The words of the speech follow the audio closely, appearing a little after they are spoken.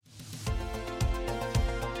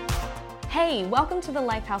Hey, welcome to the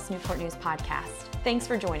Lifehouse Newport News podcast. Thanks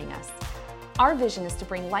for joining us. Our vision is to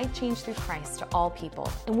bring life change through Christ to all people,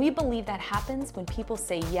 and we believe that happens when people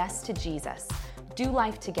say yes to Jesus, do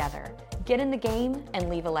life together, get in the game, and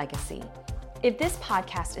leave a legacy. If this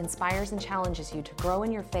podcast inspires and challenges you to grow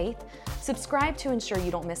in your faith, subscribe to ensure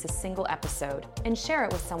you don't miss a single episode, and share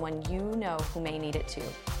it with someone you know who may need it too.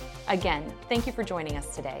 Again, thank you for joining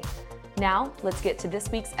us today. Now, let's get to this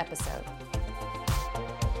week's episode.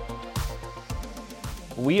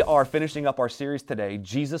 We are finishing up our series today,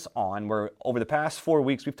 Jesus On, where over the past 4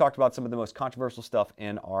 weeks, we've talked about some of the most controversial stuff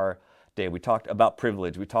in our day. We talked about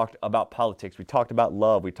privilege, we talked about politics, we talked about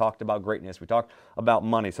love, we talked about greatness, we talked about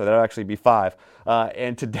money, so that'll actually be 5.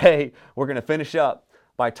 And today, we're going to finish up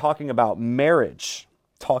by talking about marriage.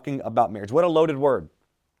 What a loaded word.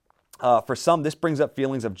 For some, this brings up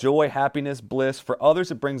feelings of joy, happiness, bliss. For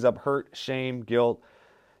others, it brings up hurt, shame, guilt,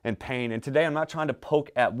 and pain. And today, I'm not trying to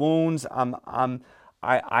poke at wounds.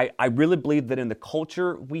 I really believe that in the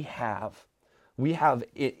culture we have,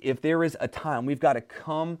 if there is a time, we've got to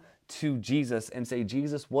come to Jesus and say,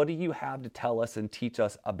 Jesus, what do you have to tell us and teach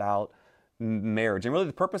us about marriage? And really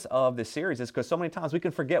the purpose of this series is because so many times we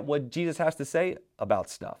can forget what Jesus has to say about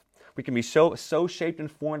stuff. We can be so shaped and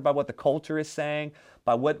formed by what the culture is saying,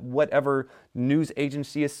 by whatever news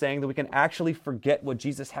agency is saying, that we can actually forget what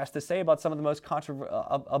Jesus has to say about some of the most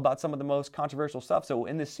controversial stuff. So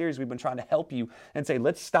in this series, we've been trying to help you and say,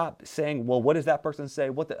 let's stop saying, well, what does that person say?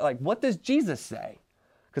 What does Jesus say?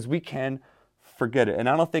 Because we can forget it. And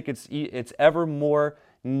I don't think it's ever more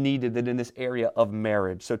needed than in this area of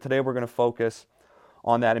marriage. So today we're going to focus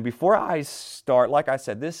on that. And before I start, like I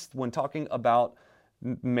said, when talking about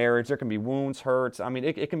marriage, there can be wounds, hurts. I mean,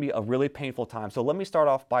 it can be a really painful time. So let me start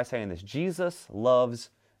off by saying this. Jesus loves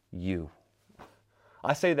you.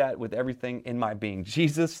 I say that with everything in my being.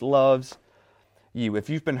 Jesus loves you. If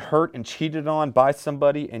you've been hurt and cheated on by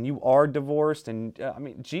somebody and you are divorced,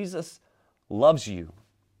 Jesus loves you.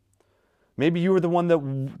 Maybe you were the one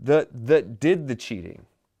that did the cheating.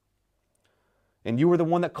 And you were the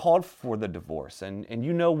one that called for the divorce. And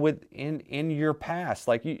you know in your past,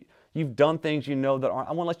 like you've done things you know that aren't.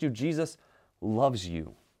 I want to let you, Jesus loves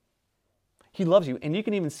you. He loves you. And you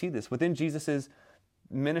can even see this within Jesus'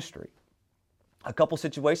 ministry. A couple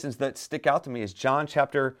situations that stick out to me is John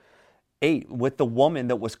chapter 8 with the woman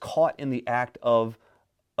that was caught in the act of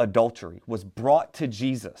adultery, was brought to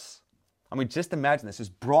Jesus. I mean, just imagine this, is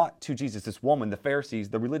brought to Jesus. This woman, the Pharisees,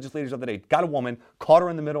 the religious leaders of the day, got a woman, caught her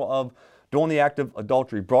in the middle of doing the act of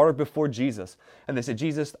adultery, brought her before Jesus. And they said,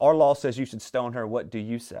 Jesus, our law says you should stone her. What do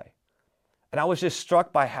you say? And I was just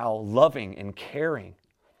struck by how loving and caring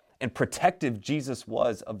and protective Jesus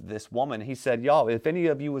was of this woman. He said, y'all, if any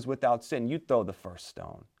of you was without sin, you throw the first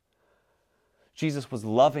stone. Jesus was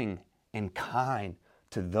loving and kind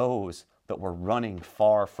to those that were running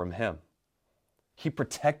far from him. He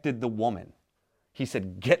protected the woman. He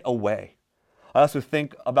said, get away. I also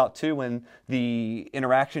think about, too, when the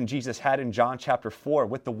interaction Jesus had in John chapter 4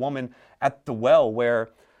 with the woman at the well, where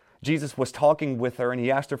Jesus was talking with her and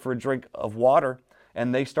he asked her for a drink of water,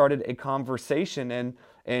 and they started a conversation,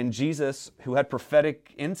 and Jesus, who had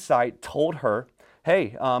prophetic insight, told her,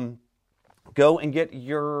 hey, go and get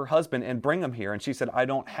your husband and bring him here. And she said, I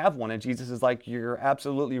don't have one. And Jesus is like, you're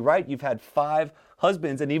absolutely right. You've had 5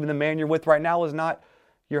 husbands, and even the man you're with right now is not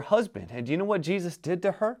your husband. And do you know what Jesus did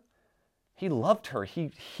to her? He loved her.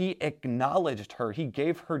 He acknowledged her. He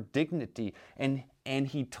gave her dignity, and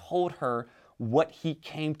he told her what he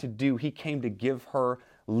came to do. He came to give her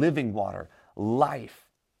living water, life.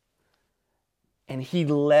 And he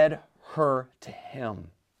led her to him.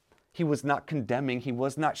 He was not condemning. He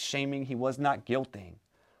was not shaming. He was not guilting.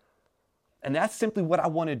 And that's simply what I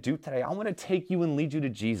want to do today. I want to take you and lead you to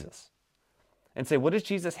Jesus and say, what does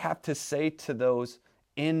Jesus have to say to those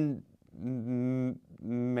in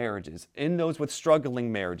marriages, in those with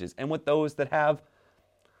struggling marriages, and with those that have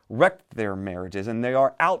wrecked their marriages and they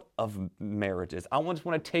are out of marriages? I just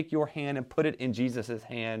want to take your hand and put it in Jesus'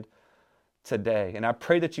 hand today. And I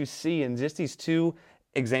pray that you see in just these 2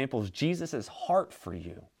 examples Jesus' heart for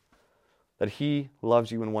you, that he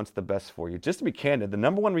loves you and wants the best for you. Just to be candid, the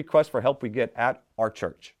number 1 request for help we get at our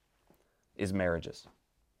church is marriages.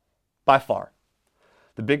 By far.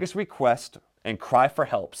 The biggest request and cry for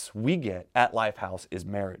helps we get at Lifehouse is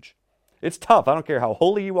marriage. It's tough. I don't care how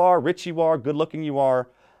holy you are, rich you are, good looking you are.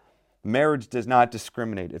 Marriage does not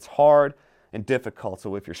discriminate. It's hard and difficult.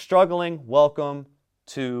 So if you're struggling, welcome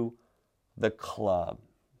to the club.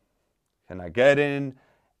 Can I get in?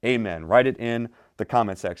 Amen. Write it in the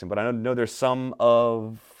comment section. But I know there's some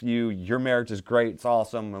of you, your marriage is great, it's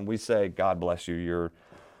awesome, and we say, God bless you,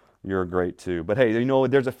 you're great too. But hey,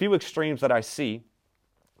 there's a few extremes that I see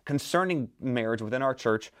concerning marriage within our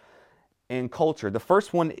church and culture. The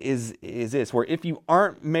first one is this, where if you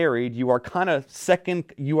aren't married, you are kind of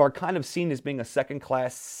seen as being a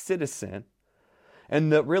second-class citizen.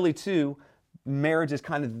 And that really too, marriage is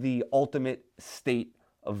kind of the ultimate state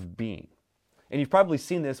of being. And you've probably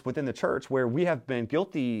seen this within the church where we have been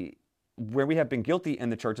guilty in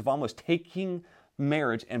the church of almost taking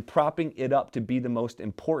marriage and propping it up to be the most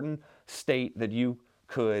important state that you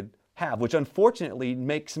could have, which unfortunately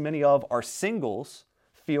makes many of our singles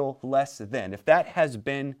feel less than. If that has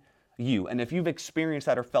been you, and if you've experienced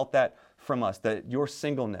that or felt that from us, that your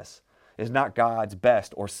singleness is not God's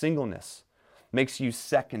best, or singleness makes you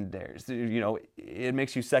secondary, it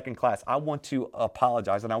makes you second class, I want to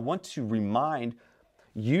apologize, and I want to remind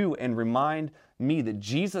you and remind me that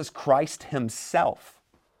Jesus Christ himself,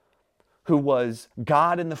 who was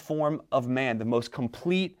God in the form of man, the most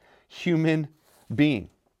complete human being,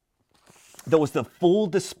 that was the full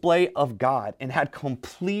display of God and had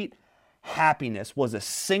complete happiness, was a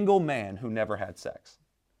single man who never had sex.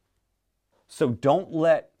 So don't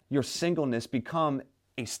let your singleness become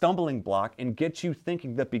a stumbling block and get you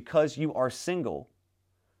thinking that because you are single,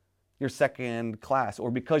 you're second class, or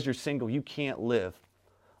because you're single, you can't live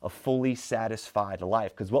a fully satisfied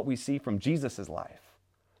life. Because what we see from Jesus' life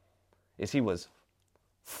is he was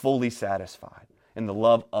fully satisfied in the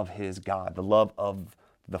love of his God, the love of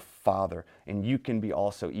the Father. And you can be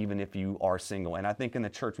also, even if you are single. And I think in the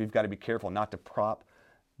church, we've got to be careful not to prop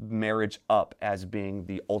marriage up as being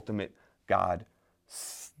the ultimate God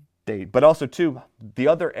state. But also too,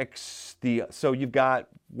 so you've got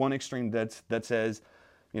one extreme that says,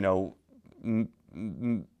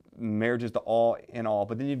 marriage is the all in all.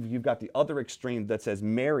 But then you've got the other extreme that says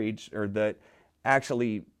marriage, or that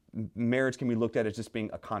actually marriage can be looked at as just being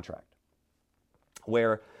a contract,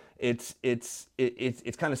 where it's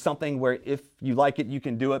kind of something where if you like it, you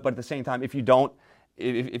can do it, but at the same time, if you don't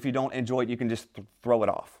enjoy it, you can just throw it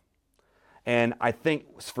off. And I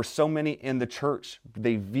think for so many in the church,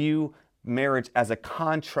 they view marriage as a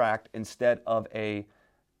contract instead of a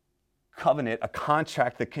covenant, a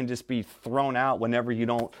contract that can just be thrown out whenever you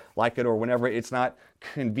don't like it or whenever it's not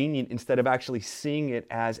convenient, instead of actually seeing it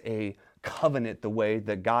as a covenant the way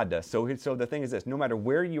that God does. So the thing is this, no matter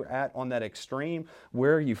where you're at on that extreme,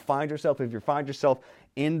 where you find yourself, if you find yourself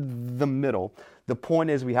in the middle, the point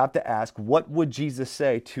is we have to ask, what would Jesus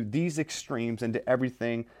say to these extremes and to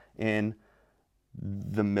everything in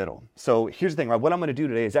the middle? So here's the thing, right? What I'm going to do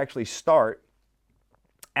today is actually start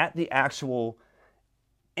at the actual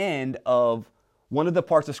end of one of the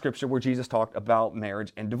parts of Scripture where Jesus talked about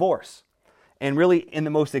marriage and divorce. And really, in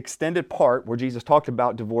the most extended part where Jesus talked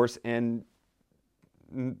about divorce and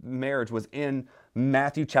marriage was in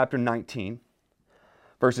Matthew chapter 19,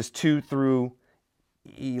 verses 2 through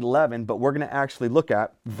 11. But we're going to actually look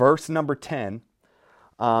at verse number 10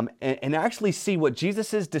 and actually see what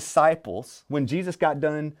Jesus' disciples, when Jesus got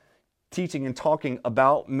done teaching and talking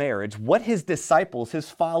about marriage, what his disciples,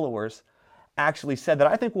 his followers, actually said that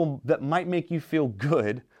I think that might make you feel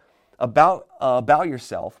good about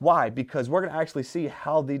yourself. Why? Because we're going to actually see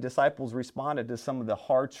how the disciples responded to some of the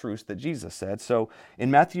hard truths that Jesus said. So in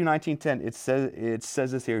Matthew 19:10, it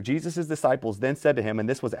says this here: Jesus' disciples then said to him, and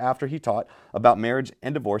this was after he taught about marriage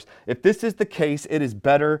and divorce, "If this is the case, it is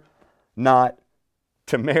better not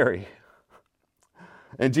to marry."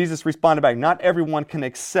 And Jesus responded back, "Not everyone can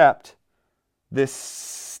accept this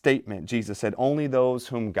statement," Jesus said, "only those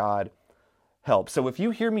whom God help." So if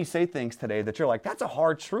you hear me say things today that you're like, that's a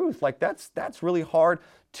hard truth, like that's really hard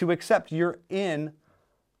to accept, you're in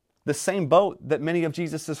the same boat that many of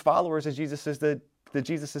Jesus's followers and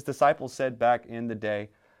Jesus's disciples said back in the day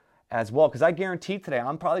as well. Because I guarantee today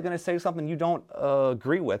I'm probably going to say something you don't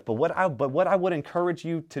agree with. But what I would encourage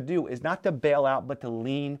you to do is not to bail out, but to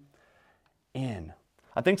lean in.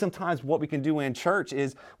 I think sometimes what we can do in church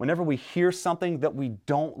is whenever we hear something that we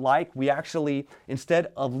don't like, we actually,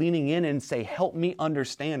 instead of leaning in and say, help me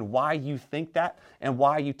understand why you think that and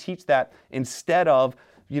why you teach that, instead of,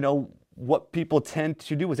 what people tend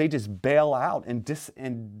to do is they just bail out and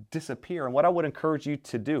disappear. And what I would encourage you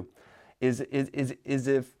to do is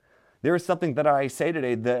if there is something that I say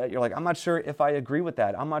today that you're like, I'm not sure if I agree with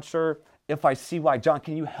that. I'm not sure if I see why. John,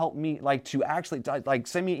 can you help me to actually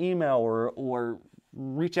send me an email or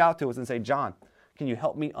reach out to us and say, John, can you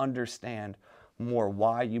help me understand more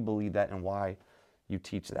why you believe that and why you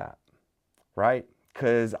teach that, right?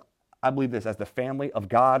 Because I believe this, as the family of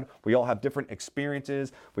God, we all have different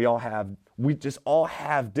experiences. We just all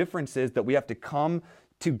have differences that we have to come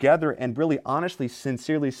together and really honestly,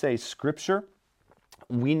 sincerely say, Scripture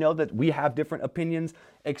We know that we have different opinions,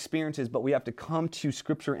 experiences, but we have to come to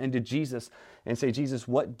Scripture and to Jesus and say, Jesus,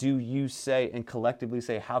 what do you say? And collectively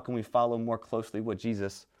say, how can we follow more closely what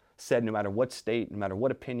Jesus said, no matter what state, no matter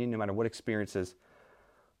what opinion, no matter what experiences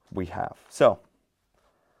we have. So,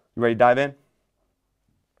 you ready to dive in?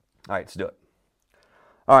 All right, let's do it.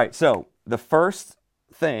 All right, so the first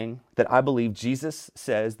thing that I believe Jesus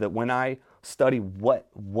says that when I study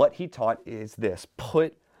what he taught is this: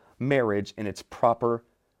 put marriage in its proper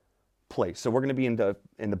place. So we're going to be in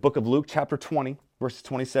the book of Luke, chapter 20, verses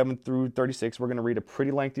 27 through 36. We're going to read a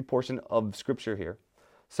pretty lengthy portion of Scripture here.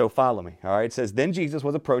 So follow me. All right, it says, then Jesus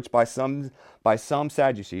was approached by some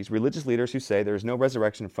Sadducees, religious leaders who say there is no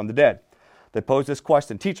resurrection from the dead. They posed this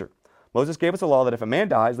question: Teacher, Moses gave us a law that if a man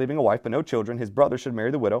dies, leaving a wife but no children, his brother should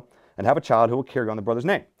marry the widow and have a child who will carry on the brother's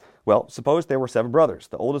name. Well, suppose there were 7 brothers.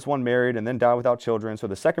 The oldest one married and then died without children. So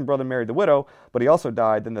the second brother married the widow, but he also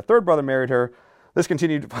died. Then the third brother married her. This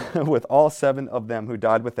continued with all 7 of them who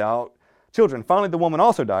died without children. Finally, the woman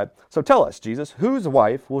also died. So tell us, Jesus, whose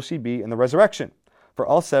wife will she be in the resurrection? For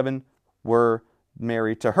all 7 were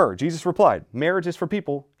married to her. Jesus replied, marriage is for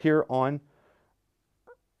people here on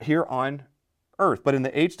earth, but in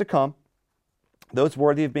the age to come, those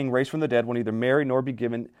worthy of being raised from the dead will neither marry nor be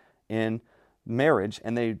given in marriage,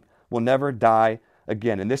 and they will never die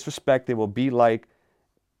again. In this respect, they will be like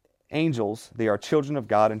angels. They are children of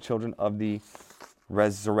God and children of the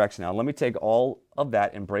resurrection. Now, let me take all of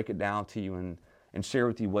that and break it down to you and share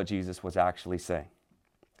with you what Jesus was actually saying.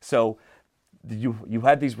 So, you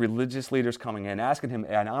had these religious leaders coming in asking him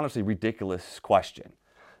an honestly ridiculous question,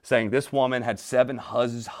 saying this woman had 7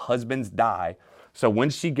 husbands die, so when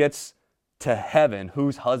she gets to heaven,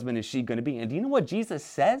 whose husband is she going to be? And do you know what Jesus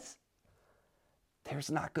says?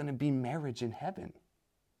 There's not going to be marriage in heaven.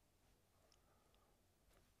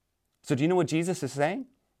 So do you know what Jesus is saying?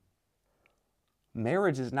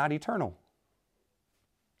 Marriage is not eternal.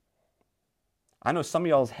 I know some of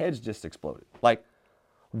y'all's heads just exploded. Like,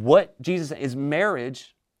 what Jesus is,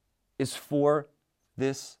 marriage is for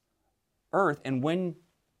this earth. And when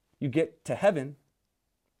you get to heaven,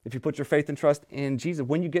 if you put your faith and trust in Jesus,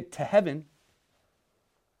 when you get to heaven,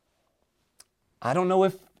 I don't know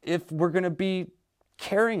if we're going to be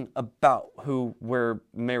caring about who we're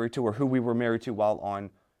married to or who we were married to while on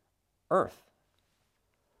earth.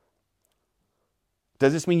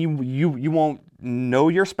 Does this mean you won't know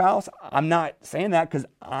your spouse? I'm not saying that because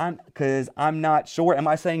I'm not sure. Am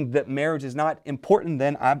I saying that marriage is not important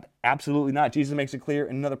then? I'm absolutely not. Jesus makes it clear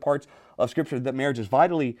in other parts of Scripture that marriage is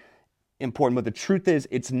vitally important, but the truth is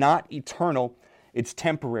it's not eternal, it's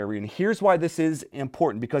temporary. And here's why this is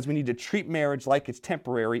important: because we need to treat marriage like it's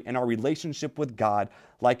temporary and our relationship with God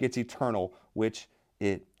like it's eternal, which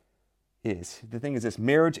it is. The thing is this: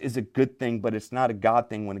 marriage is a good thing, but it's not a God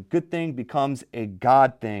thing. When a good thing becomes a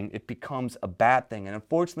God thing, it becomes a bad thing. And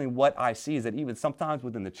unfortunately, what I see is that even sometimes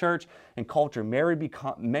within the church and culture,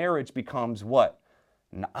 marriage becomes what?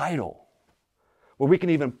 An idol, where we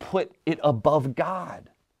can even put it above God.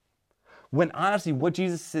 When honestly, what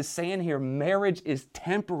Jesus is saying here, marriage is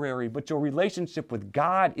temporary, but your relationship with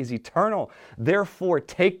God is eternal. Therefore,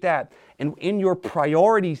 take that and in your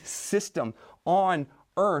priority system on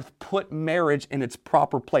earth, put marriage in its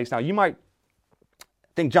proper place. Now, you might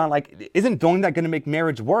think, John, like, isn't doing that going to make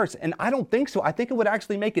marriage worse? And I don't think so. I think it would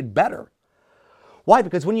actually make it better. Why?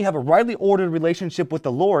 Because when you have a rightly ordered relationship with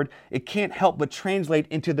the Lord, it can't help but translate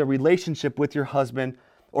into the relationship with your husband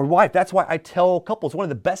or wife. That's why I tell couples, one of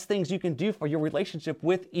the best things you can do for your relationship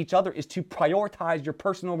with each other is to prioritize your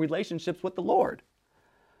personal relationships with the Lord.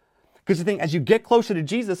 Because the thing, as you get closer to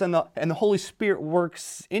Jesus and the Holy Spirit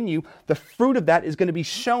works in you, the fruit of that is going to be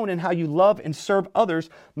shown in how you love and serve others,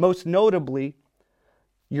 most notably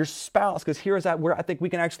your spouse. Because here's where I think we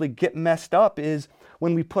can actually get messed up is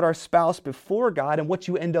when we put our spouse before God, and what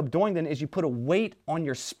you end up doing then is you put a weight on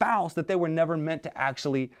your spouse that they were never meant to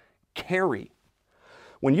actually carry.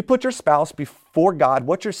 When you put your spouse before God,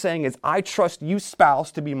 what you're saying is, I trust you,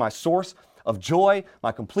 spouse, to be my source of joy,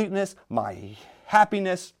 my completeness, my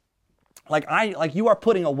happiness. Like you are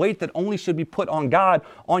putting a weight that only should be put on God,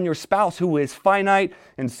 on your spouse, who is finite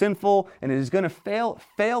and sinful and is going to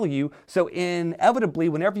fail you. So inevitably,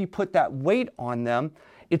 whenever you put that weight on them,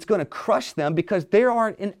 it's going to crush them because they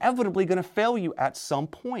are inevitably going to fail you at some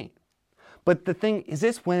point. But the thing is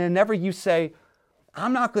this: whenever you say,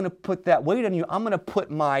 I'm not going to put that weight on you, I'm going to put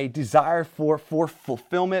my desire for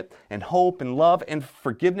fulfillment and hope and love and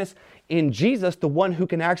forgiveness in Jesus, the one who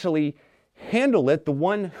can actually handle it, the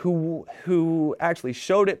one who actually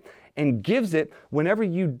showed it and gives it. Whenever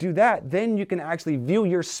you do that, then you can actually view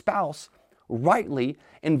your spouse rightly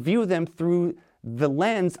and view them through the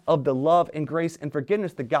lens of the love and grace and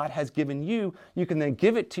forgiveness that God has given you, you can then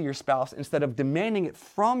give it to your spouse instead of demanding it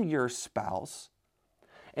from your spouse.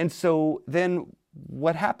 And so then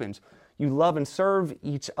what happens? You love and serve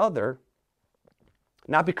each other,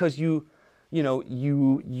 not because you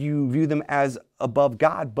view them as above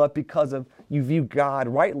God, but because of you view God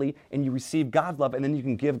rightly and you receive God's love, and then you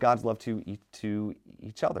can give God's love to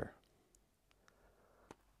each other.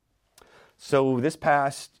 So this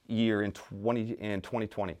past year in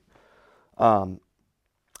 2020,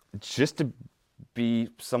 just to be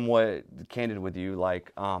somewhat candid with you,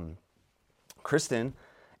 like Kristen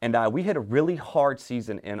and I, we had a really hard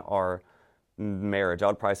season in our marriage. I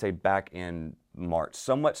would probably say back in March,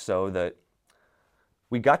 so much so that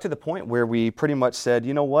we got to the point where we pretty much said,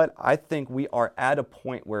 you know what, I think we are at a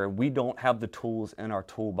point where we don't have the tools in our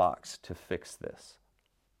toolbox to fix this.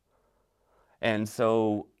 And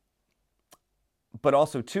so, but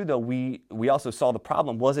also too, though, we also saw the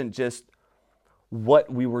problem wasn't just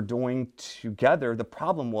what we were doing together. The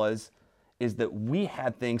problem is that we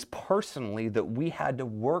had things personally that we had to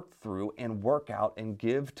work through and work out and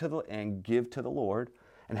give to the Lord,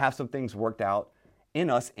 and have some things worked out in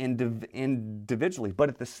us individually. But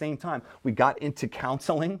at the same time, we got into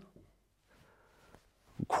counseling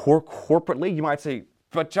corporately. You might say,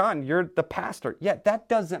 but John, you're the pastor. Yeah, that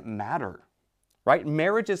doesn't matter, right?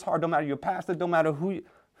 Marriage is hard. Don't matter you're a pastor. Don't matter who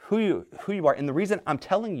you are. And the reason I'm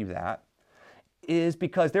telling you that is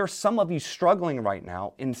because there are some of you struggling right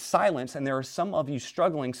now in silence, and there are some of you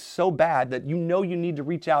struggling so bad that you know you need to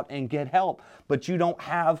reach out and get help, but you don't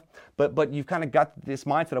have, but you've kind of got this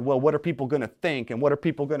mindset of, well, what are people going to think, and what are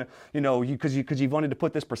people going to, because you've wanted to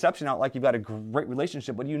put this perception out like you've got a great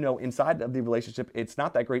relationship, but inside of the relationship it's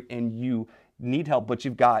not that great and you need help, but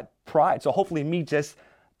you've got pride. So hopefully me just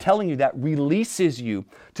telling you that releases you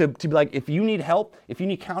to be like, if you need help, if you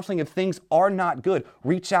need counseling, if things are not good,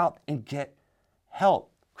 reach out and get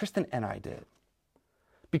help. Kristen and I did.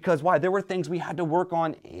 Because why? There were things we had to work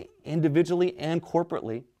on individually and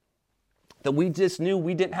corporately that we just knew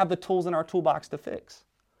we didn't have the tools in our toolbox to fix.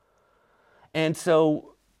 And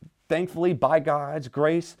so, thankfully, by God's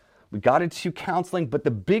grace, we got into counseling. But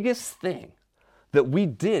the biggest thing that we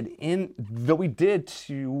did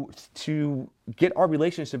to get our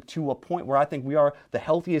relationship to a point where I think we are the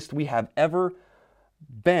healthiest we have ever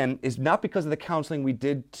been is not because of the counseling we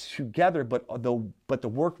did together, but the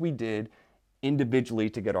work we did individually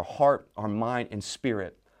to get our heart, our mind, and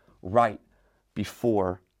spirit right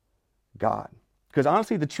before God. Because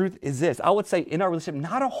honestly, the truth is this. I would say in our relationship,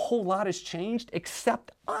 not a whole lot has changed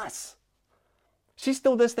except us. She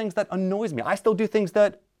still does things that annoys me. I still do things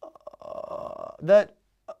that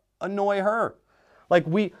annoy her. Like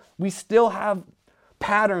we still have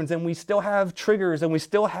patterns, and we still have triggers, and we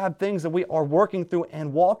still have things that we are working through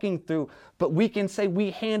and walking through, but we can say we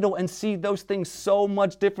handle and see those things so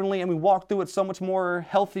much differently, and we walk through it so much more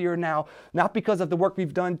healthier now, not because of the work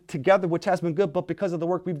we've done together, which has been good, but because of the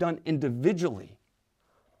work we've done individually.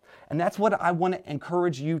 And that's what I want to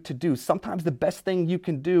encourage you to do. Sometimes the best thing you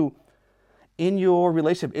can do in your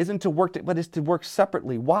relationship isn't to work, but is to work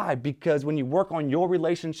separately. Why? Because when you work on your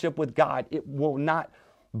relationship with God, it will not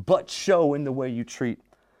but show in the way you treat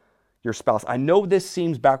your spouse. I know this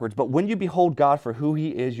seems backwards, but when you behold God for who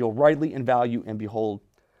He is, you'll rightly value and behold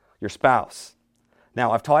your spouse.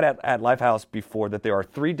 Now, I've taught at Lifehouse before that there are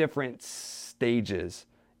 3 different stages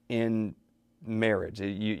in marriage.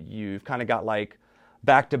 You've kind of got like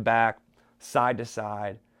back to back, side to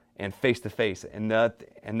side, and face to face, and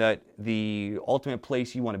that the ultimate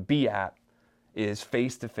place you want to be at is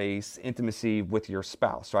face to face intimacy with your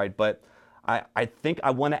spouse, right? But I think I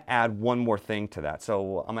want to add one more thing to that.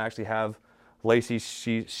 So I'm going to actually have Lacey,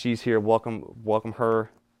 she's here. Welcome her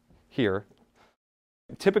here.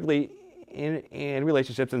 Typically in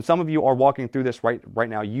relationships, and some of you are walking through this right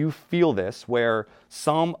now, you feel this, where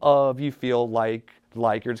some of you feel like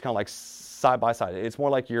you're just kind of like side by side. It's more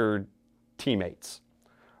like you're teammates,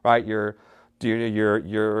 right? You're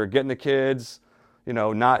getting the kids,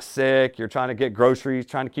 not sick. You're trying to get groceries,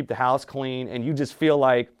 trying to keep the house clean, and you just feel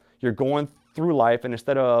like you're going through life, and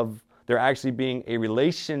instead of there actually being a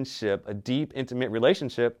relationship, a deep, intimate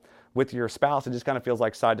relationship with your spouse, it just kind of feels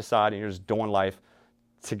like side to side, and you're just doing life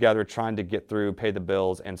together, trying to get through, pay the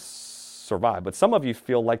bills, and survive. But some of you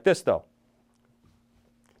feel like this, though.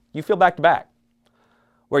 You feel back to back,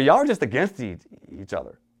 where y'all are just against each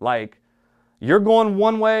other. Like, you're going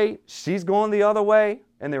one way, she's going the other way,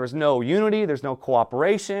 and there is no unity, there's no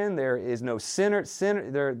cooperation, there is no there's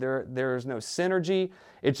no synergy.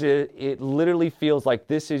 It literally feels like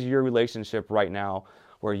this is your relationship right now,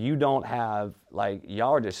 where you don't have, like,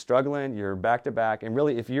 y'all are just struggling, you're back to back. And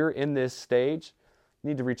really, if you're in this stage, you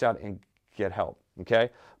need to reach out and get help, okay?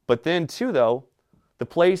 But then too, though, the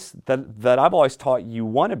place that I've always taught you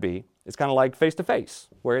want to be is kind of like face-to-face,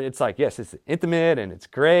 where it's like, yes, it's intimate and it's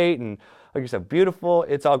great and, like you said, beautiful,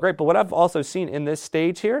 it's all great. But what I've also seen in this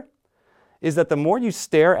stage here is that the more you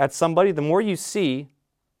stare at somebody, the more you see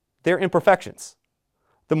their imperfections.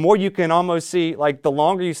 The more you can almost see, like, the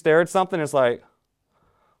longer you stare at something, it's like,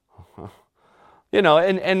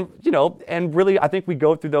 and really, I think we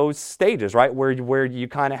go through those stages, right? Where you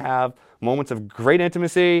kind of have moments of great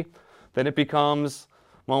intimacy, then it becomes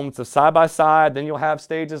moments of side by side, then you'll have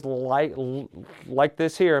stages like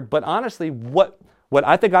this here. But honestly, what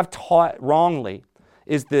I think I've taught wrongly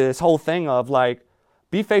is this whole thing of, like,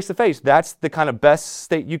 be face to face. That's the kind of best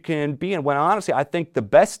state you can be in. When honestly, I think the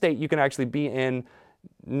best state you can actually be in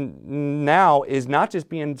now is not just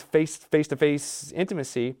being face to face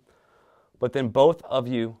intimacy, but then both of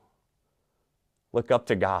you look up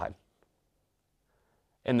to God.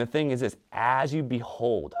 And the thing is as you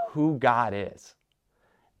behold who God is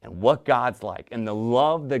and what God's like and the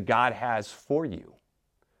love that God has for you,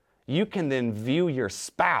 you can then view your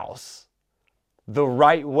spouse the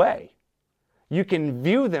right way. You can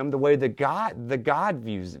view them the way that God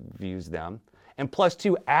views them. And plus,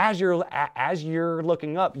 too, as you're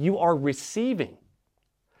looking up, you are receiving.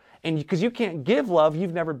 And because you can't give love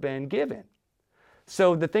you've never been given.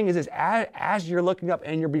 So the thing is as you're looking up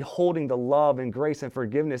and you're beholding the love and grace and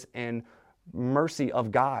forgiveness and mercy of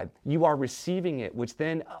God, you are receiving it, which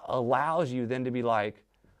then allows you then to be like,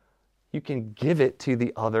 you can give it to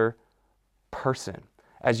the other person.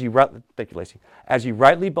 Thank you, Lacey. As you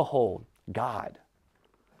rightly behold God,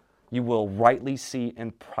 you will rightly see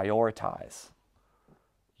and prioritize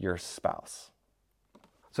your spouse.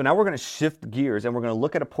 So now we're going to shift gears and we're going to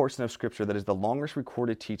look at a portion of Scripture that is the longest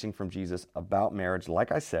recorded teaching from Jesus about marriage,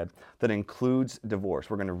 like I said, that includes divorce.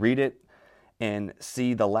 We're going to read it and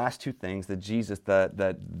see the last two things that Jesus,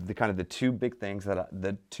 the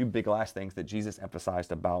two big last things that Jesus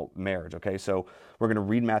emphasized about marriage. Okay, so we're going to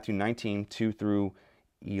read Matthew 19, 2 through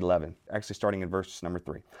 11, actually starting in verse number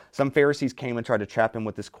 3. Some Pharisees came and tried to trap him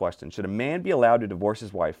with this question: should a man be allowed to divorce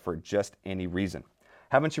his wife for just any reason?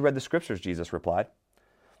 Haven't you read the Scriptures? Jesus replied.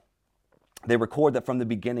 They record that from the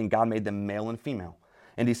beginning God made them male and female.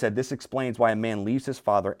 And he said, this explains why a man leaves his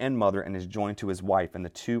father and mother and is joined to his wife, and the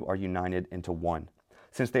two are united into one.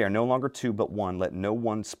 Since they are no longer two but one, let no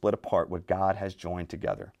one split apart what God has joined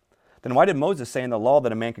together. Then why did Moses say in the law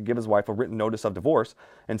that a man could give his wife a written notice of divorce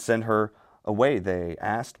and send her away, they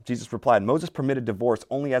asked. Jesus replied, Moses permitted divorce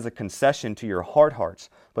only as a concession to your hard hearts,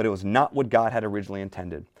 but it was not what God had originally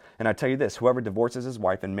intended. And I tell you this, whoever divorces his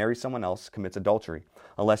wife and marries someone else commits adultery,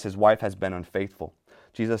 unless his wife has been unfaithful.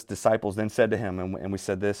 Jesus' disciples then said to him, and we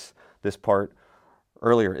said this part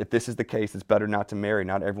earlier, if this is the case, it's better not to marry.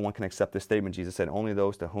 Not everyone can accept this statement. Jesus said, only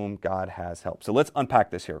those to whom God has helped. So let's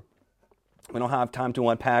unpack this here. We don't have time to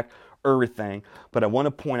unpack everything, but I want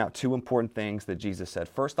to point out two important things that Jesus said.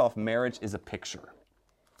 First off, marriage is a picture.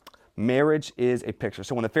 Marriage is a picture.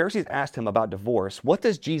 So when the Pharisees asked him about divorce, what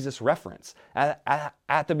does Jesus reference?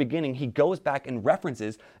 At the beginning, he goes back and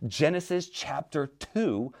references Genesis chapter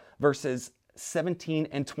 2, verses 17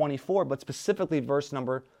 and 24, but specifically verse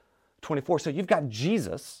number 24. So you've got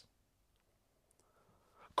Jesus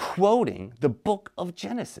quoting the book of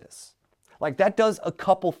Genesis. Like, that does a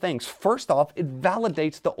couple things. First off, it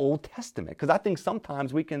validates the Old Testament, because I think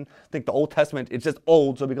sometimes we can think the Old Testament is just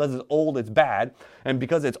old, so because it's old, it's bad. And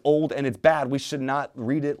because it's old and it's bad, we should not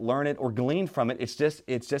read it, learn it, or glean from it. It's just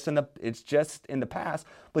in the past.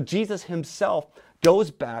 But Jesus himself goes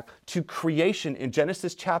back to creation in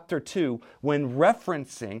Genesis chapter 2 when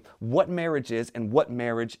referencing what marriage is and what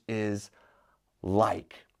marriage is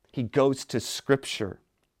like. He goes to Scripture.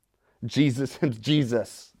 Jesus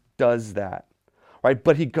does that, right?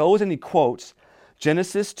 But he goes and he quotes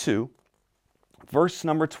Genesis 2, verse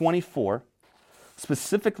number 24,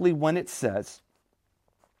 specifically when it says,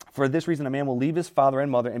 for this reason a man will leave his father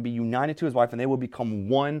and mother and be united to his wife, and they will become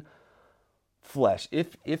one flesh.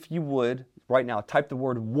 If you would, right now, type the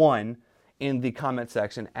word one in the comment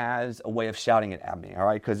section as a way of shouting it at me, all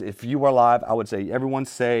right? Because if you were live, I would say, everyone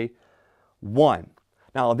say one.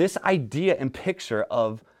 Now, this idea and picture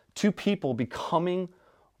of two people becoming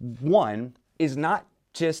one is not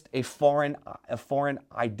just a foreign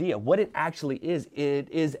idea. What it actually is, it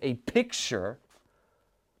is a picture.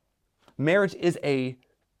 Marriage is a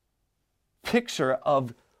picture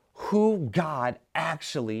of who God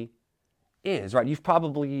actually is, right? You've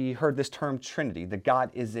probably heard this term Trinity, that God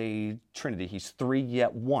is a Trinity. He's three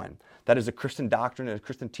yet one. That is a Christian doctrine and a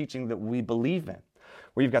Christian teaching that we believe in.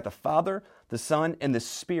 where you've got the Father, the Son, and the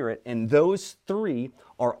Spirit, and those three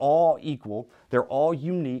are all equal, they're all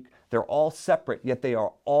unique, they're all separate, yet they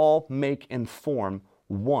are all make and form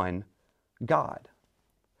one God.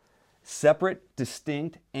 Separate,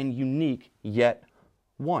 distinct, and unique, yet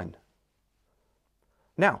one.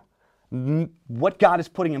 Now, what God is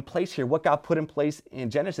putting in place here, what God put in place in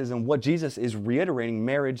Genesis, and what Jesus is reiterating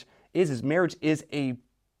marriage is marriage is a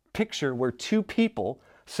picture where two people,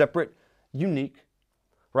 separate, unique,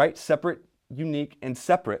 right? Separate, unique, and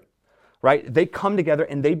separate, right? They come together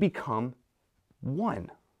and they become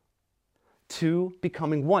one. Two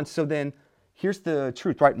becoming one. So then, here's the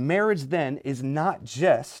truth, right? Marriage then is not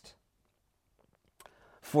just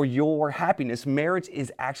for your happiness. Marriage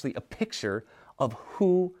is actually a picture of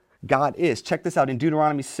who God is. Check this out in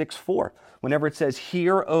Deuteronomy 6:4. Whenever it says,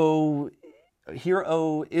 Hear, O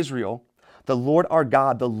Israel, the Lord our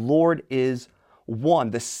God, the Lord is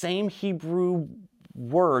one. The same Hebrew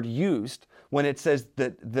word used when it says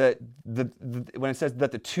that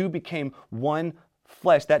the two became one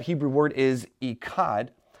flesh, that Hebrew word is echad,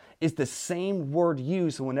 is the same word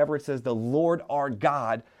used whenever it says the Lord our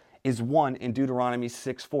God is one in Deuteronomy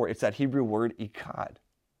 6:4. It's that Hebrew word echad.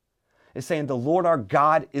 It's saying the Lord our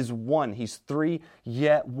God is one. He's three,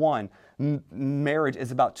 yet one. Marriage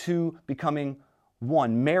is about two becoming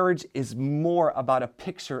one. Marriage is more about a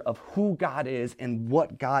picture of who God is and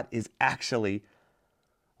what God is actually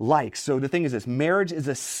like. So the thing is this, marriage is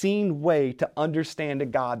a seen way to understand a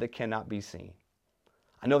God that cannot be seen.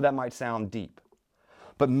 I know that might sound deep,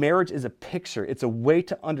 but marriage is a picture. It's a way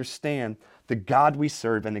to understand the God we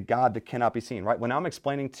serve and the God that cannot be seen, right? When I'm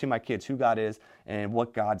explaining to my kids who God is and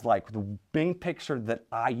what God's like, the big picture that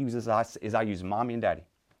I use is I use mommy and daddy.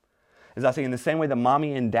 As I say, in the same way that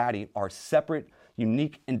mommy and daddy are separate,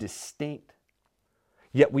 unique, and distinct,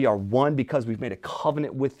 yet we are one because we've made a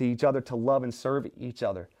covenant with each other to love and serve each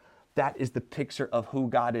other. That is the picture of who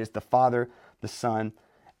God is, the Father, the Son,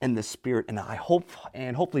 and the Spirit. And I hope,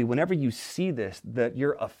 and hopefully whenever you see this, that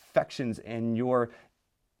your affections and your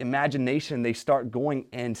imagination, they start going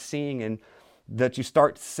and seeing, and that you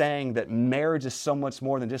start saying that marriage is so much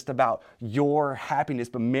more than just about your happiness,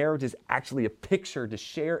 but marriage is actually a picture to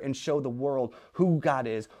share and show the world who God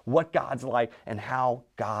is, what God's like, and how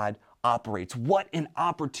God operates. What an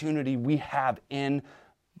opportunity we have in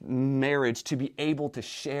marriage to be able to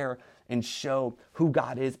share and show who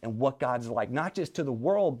God is and what God's like, not just to the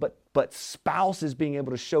world, but spouses being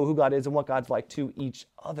able to show who God is and what God's like to each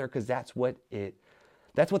other, because that's what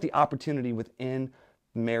the opportunity within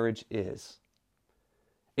marriage is.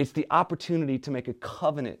 It's the opportunity to make a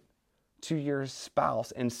covenant to your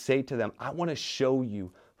spouse and say to them, I want to show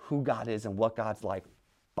you who God is and what God's like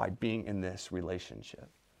by being in this relationship.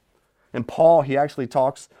 And Paul, he actually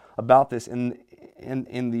talks about this in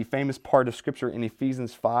the famous part of Scripture in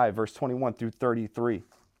Ephesians 5, verse 21 through 33.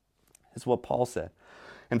 This is what Paul said.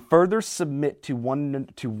 And further submit to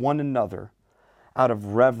one another out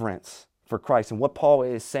of reverence for Christ. And what Paul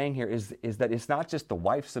is saying here is that it's not just the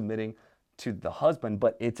wife submitting to the husband,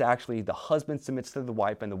 but it's actually the husband submits to the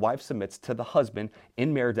wife and the wife submits to the husband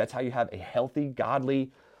in marriage. That's how you have a healthy,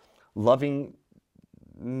 godly, loving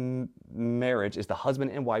marriage, is the husband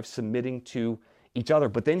and wife submitting to each other.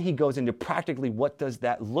 But then he goes into practically what does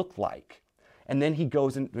that look like? And then he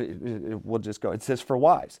goes and we'll just go. It says, for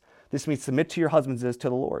wives, this means submit to your husbands as to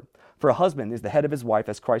the Lord. For a husband is the head of his wife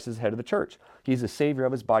as Christ is the head of the church. He's the Savior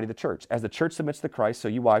of his body, the church. As the church submits to Christ, so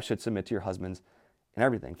you wives should submit to your husbands in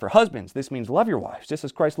everything. For husbands, this means love your wives, just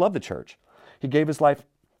as Christ loved the church. He gave his life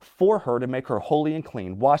for her to make her holy and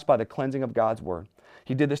clean, washed by the cleansing of God's word.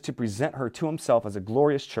 He did this to present her to himself as a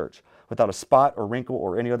glorious church, without a spot or wrinkle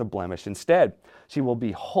or any other blemish. Instead, she will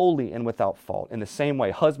be holy and without fault. In the same way,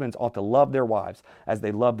 husbands ought to love their wives as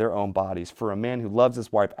they love their own bodies. For a man who loves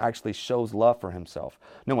his wife actually shows love for himself.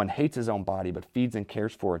 No one hates his own body, but feeds and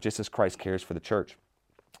cares for it, just as Christ cares for the church.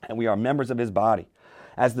 And we are members of his body.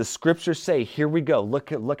 As the scriptures say, here we go.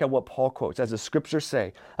 Look at what Paul quotes. As the scriptures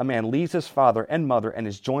say, a man leaves his father and mother and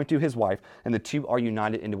is joined to his wife, and the two are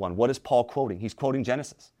united into one. What is Paul quoting? He's quoting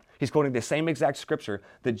Genesis. He's quoting the same exact scripture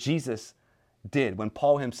that Jesus did when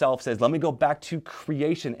Paul himself says, let me go back to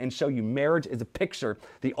creation and show you marriage is a picture,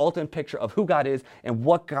 the ultimate picture of who God is and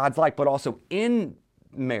what God's like. But also in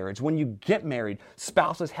marriage, when you get married,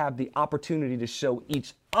 spouses have the opportunity to show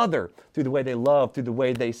each other through the way they love, through the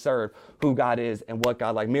way they serve, who God is and what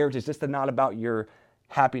God like. Marriage is just not about your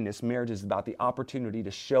happiness. Marriage is about the opportunity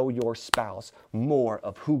to show your spouse more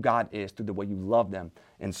of who God is through the way you love them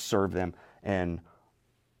and serve them and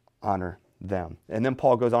honor them. And then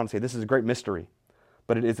Paul goes on to say, this is a great mystery,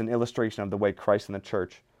 but it is an illustration of the way Christ and the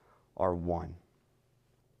church are one.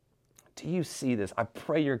 Do you see this? I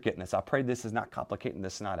pray you're getting this. I pray this is not complicating the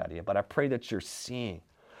snot out of you, but I pray that you're seeing.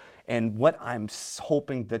 And what I'm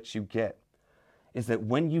hoping that you get is that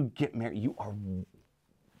when you get married, you are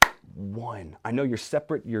one. I know you're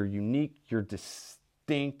separate, you're unique, you're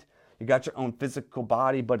distinct. You got your own physical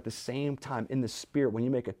body, but at the same time, in the spirit, when you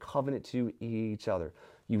make a covenant to each other,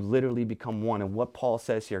 you literally become one. And what Paul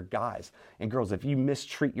says here, guys and girls, if you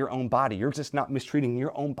mistreat your own body, you're just not mistreating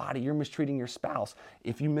your own body, you're mistreating your spouse.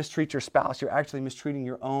 If you mistreat your spouse, you're actually mistreating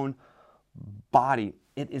your own body.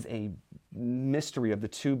 It is a mystery of the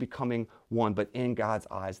two becoming one, but in God's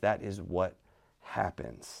eyes, that is what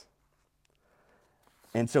happens.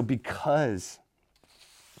 And so because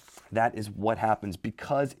that is what happens,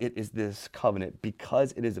 because it is this covenant,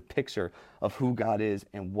 because it is a picture of who God is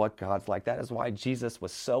and what God's like. That is why Jesus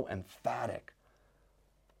was so emphatic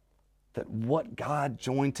that what God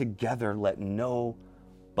joined together, let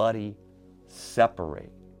nobody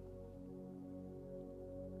separate.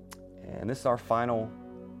 And this is our final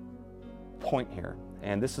point here.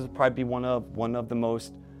 And this is probably be one of the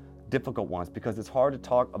most difficult ones, because it's hard to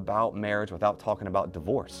talk about marriage without talking about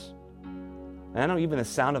divorce. And I know even the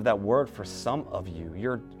sound of that word for some of you,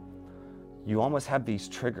 you almost have these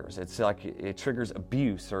triggers. It's like it triggers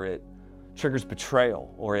abuse, or it triggers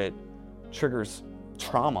betrayal, or it triggers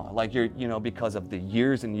trauma. Like because of the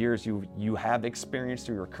years and years you have experienced,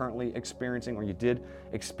 or you're currently experiencing, or you did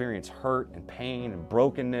experience hurt and pain and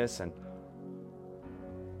brokenness. And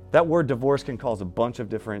that word divorce can cause a bunch of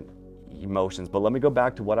different emotions. But let me go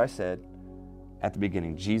back to what I said at the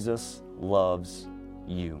beginning. Jesus loves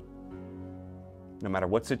you. No matter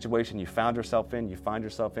what situation you find yourself in,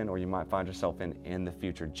 or you might find yourself in the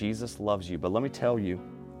future, Jesus loves you. But let me tell you,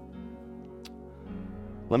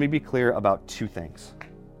 let me be clear about two things.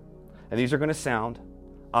 And these are going to sound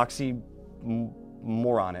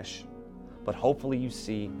oxymoronish, but hopefully you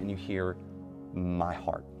see and you hear my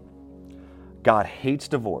heart. God hates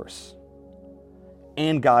divorce,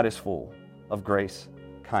 and God is full of grace,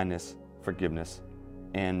 kindness, forgiveness,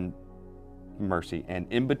 and mercy. And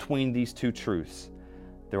in between these two truths,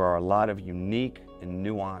 there are a lot of unique and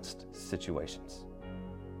nuanced situations.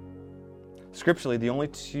 Scripturally, the only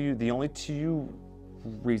two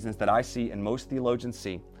reasons that I see and most theologians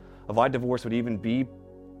see of why divorce would even be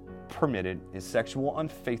permitted is sexual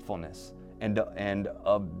unfaithfulness and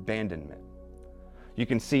abandonment. You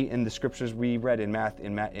can see in the scriptures we read in Matthew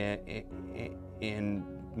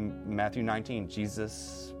 19,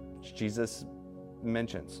 Jesus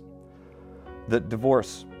mentions the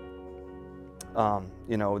divorce.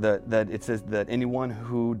 That it says that anyone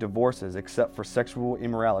who divorces except for sexual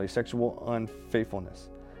immorality, sexual unfaithfulness,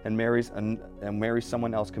 and marries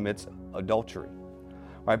someone else commits adultery.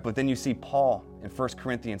 Right? But then you see Paul in 1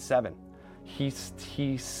 Corinthians 7. He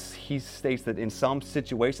states that in some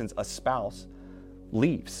situations a spouse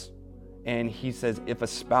leaves. And he says if a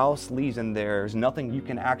spouse leaves and there's nothing you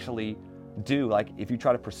can actually do, like if you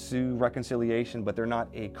try to pursue reconciliation but they're not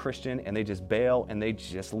a Christian and they just bail and they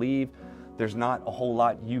just leave, there's not a whole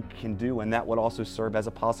lot you can do, and that would also serve as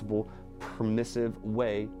a possible permissive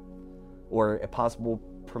way or a possible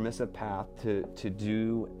permissive path to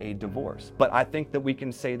do a divorce. But I think that we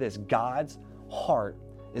can say this: God's heart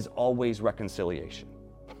is always reconciliation.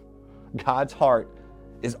 God's heart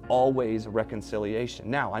is always reconciliation.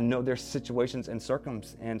 Now, I know there's situations and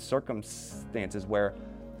circumstances where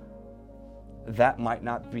that might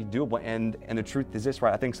not be doable, and the truth is this,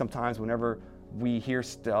 right? I think sometimes whenever we hear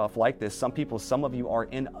stuff like this, some of you are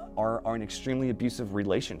in extremely abusive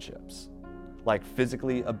relationships, like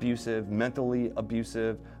physically abusive, mentally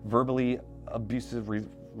abusive, verbally abusive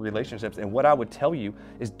relationships. And what I would tell you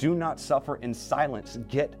is do not suffer in silence.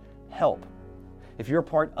 Get help. If you're a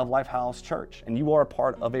part of Lifehouse Church and you are a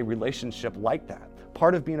part of a relationship like that,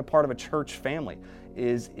 part of being a part of a church family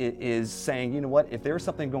is saying, you know what, if there's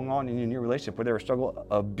something going on in your relationship where there's struggle,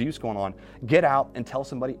 abuse going on, get out and tell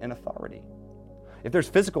somebody in authority. If there's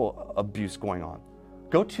physical abuse going on,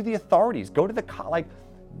 go to the authorities, go to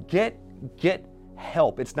get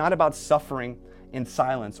help. It's not about suffering in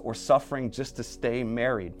silence or suffering just to stay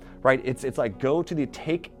married, right? It's like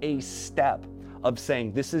take a step of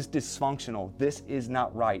saying this is dysfunctional, this is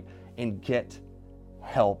not right, and get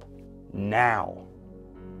help now,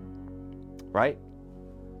 right?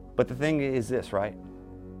 But the thing is this, right?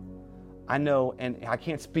 I know, and I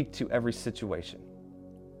can't speak to every situation.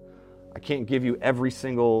 I can't give you every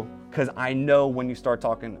single, because I know when you start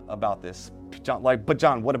talking about this, John, but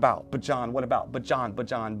John, what about? But John, what about? But John.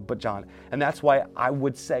 And that's why I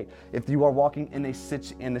would say, if you are walking in a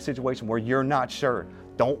situation where you're not sure,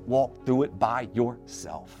 don't walk through it by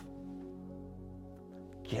yourself.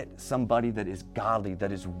 get somebody that is godly,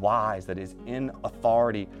 that is wise, that is in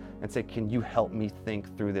authority, and say, can you help me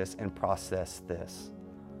think through this and process this?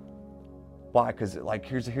 Why? Because like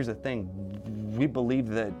here's the thing. We believe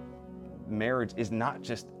that marriage is not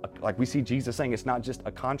just, like we see Jesus saying, it's not just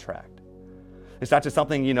a contract. It's not just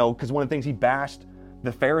something, because one of the things he bashed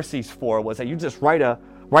the Pharisees for was that you just write a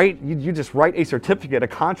certificate, a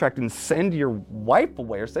contract, and send your wife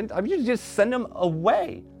away, or you just send them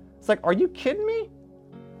away. It's like, are you kidding me?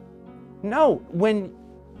 No, when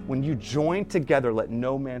you join together, let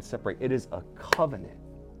no man separate. It is a covenant.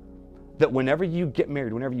 That whenever you get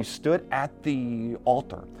married, whenever you stood at the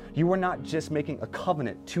altar, you were not just making a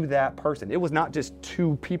covenant to that person. It was not just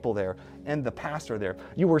two people there and the pastor there.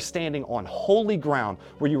 You were standing on holy ground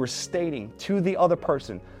where you were stating to the other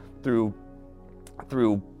person through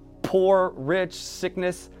poor, rich,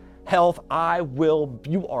 sickness, health,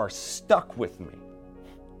 you are stuck with me.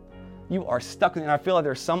 You are stuck with me. And I feel like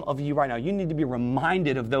there's some of you right now, you need to be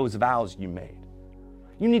reminded of those vows you made.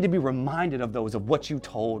 You need to be reminded of those, of what you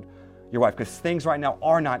told your wife, because things right now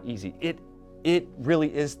are not easy. It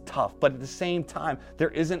really is tough, but at the same time, there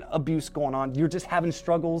isn't abuse going on. You're just having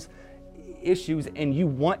struggles, issues, and you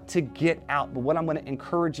want to get out. But what I'm going to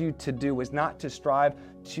encourage you to do is not to strive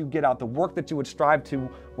to get out. The work that you would strive to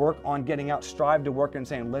work on getting out, strive to work and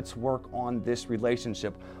saying, let's work on this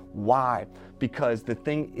relationship. Why? Because the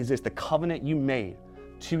thing is this, the covenant you made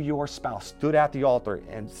to your spouse, stood at the altar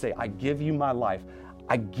and say, I give you my life,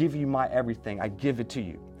 I give you my everything, I give it to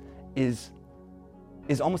you, is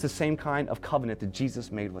almost the same kind of covenant that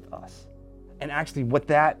Jesus made with us. And actually what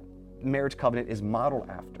that marriage covenant is modeled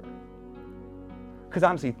after. Because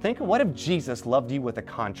honestly, what if Jesus loved you with a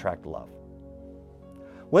contract love?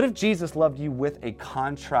 What if Jesus loved you with a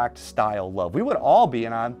contract style love? We would all be,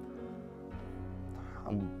 and I'm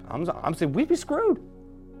saying we'd be screwed.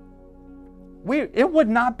 It would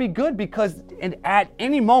not be good, because at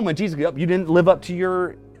any moment Jesus goes, you didn't live up to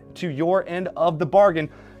your end of the bargain.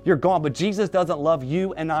 You're gone. But Jesus doesn't love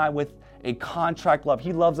you and I with a contract love.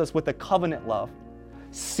 He loves us with a covenant love,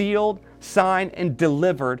 sealed, signed, and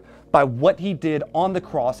delivered by what he did on the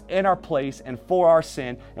cross in our place and for our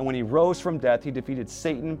sin. And when he rose from death, he defeated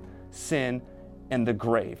Satan, sin, and the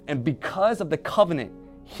grave. And because of the covenant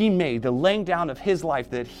he made, the laying down of his life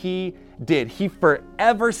that he did, he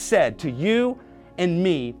forever said to you and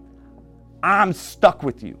me, I'm stuck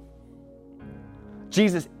with you.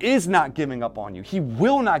 Jesus is not giving up on you. He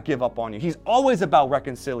will not give up on you. He's always about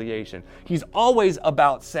reconciliation. He's always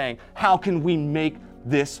about saying, how can we make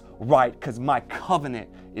this right? Because my covenant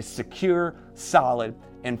is secure, solid,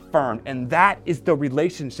 and firm. And that is the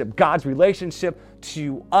relationship, God's relationship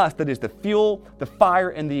to us, that is the fuel, the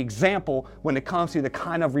fire, and the example when it comes to the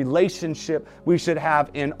kind of relationship we should have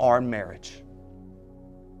in our marriage.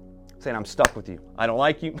 Saying, I'm stuck with you. I don't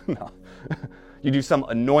like you. No. You do some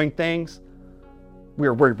annoying things.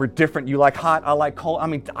 We're different. You like hot, I like cold. I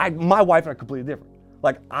mean, my wife and I are completely different.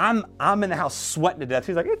 Like, I'm in the house sweating to death.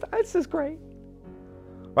 She's like, it's just great.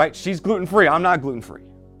 Right? She's gluten-free. I'm not gluten-free.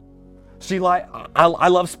 I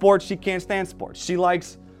love sports. She can't stand sports. She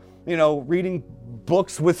likes, reading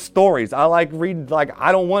books with stories. I like reading,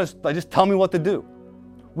 I don't want to, just tell me what to do.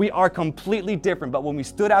 We are completely different. But when we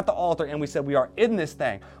stood at the altar and we said we are in this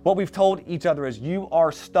thing, what we've told each other is, you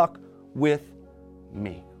are stuck with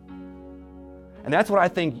me. And that's what I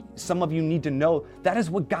think some of you need to know. That is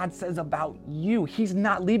what God says about you. He's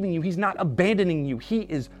not leaving you. He's not abandoning you. He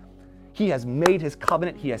has made his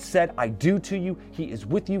covenant. He has said, I do to you. He is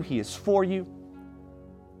with you. He is for you.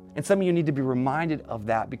 And some of you need to be reminded of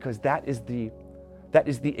that, because that is the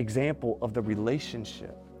example of the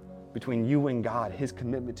relationship between you and God, his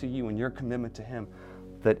commitment to you and your commitment to him,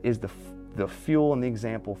 that is the fuel and the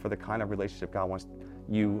example for the kind of relationship God wants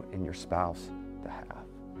you and your spouse to have.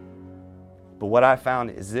 But what I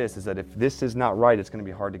found is that if this is not right, it's going to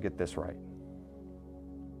be hard to get this right.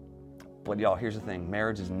 But y'all, here's the thing.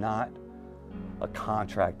 Marriage is not a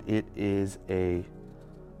contract. It is a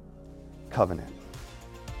covenant.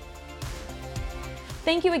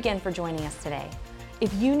 Thank you again for joining us today.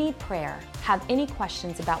 If you need prayer, have any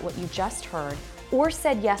questions about what you just heard, or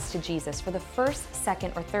said yes to Jesus for the first,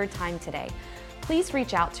 second, or third time today, please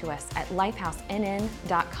reach out to us at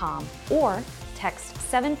lifehousenn.com or text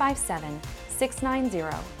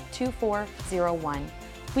 757-690-2401.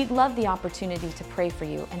 We'd love the opportunity to pray for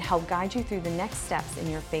you and help guide you through the next steps in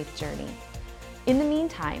your faith journey. In the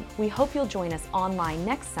meantime, we hope you'll join us online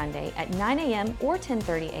next Sunday at 9 a.m. or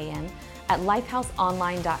 10:30 a.m. at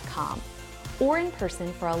lifehouseonline.com, or in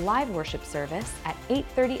person for a live worship service at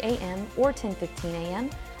 8:30 a.m. or 10:15 a.m.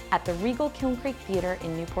 at the Regal Kiln Creek Theater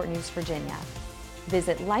in Newport News, Virginia.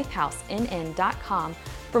 Visit lifehousenn.com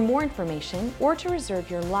For more information or to reserve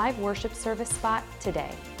your live worship service spot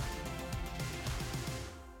today,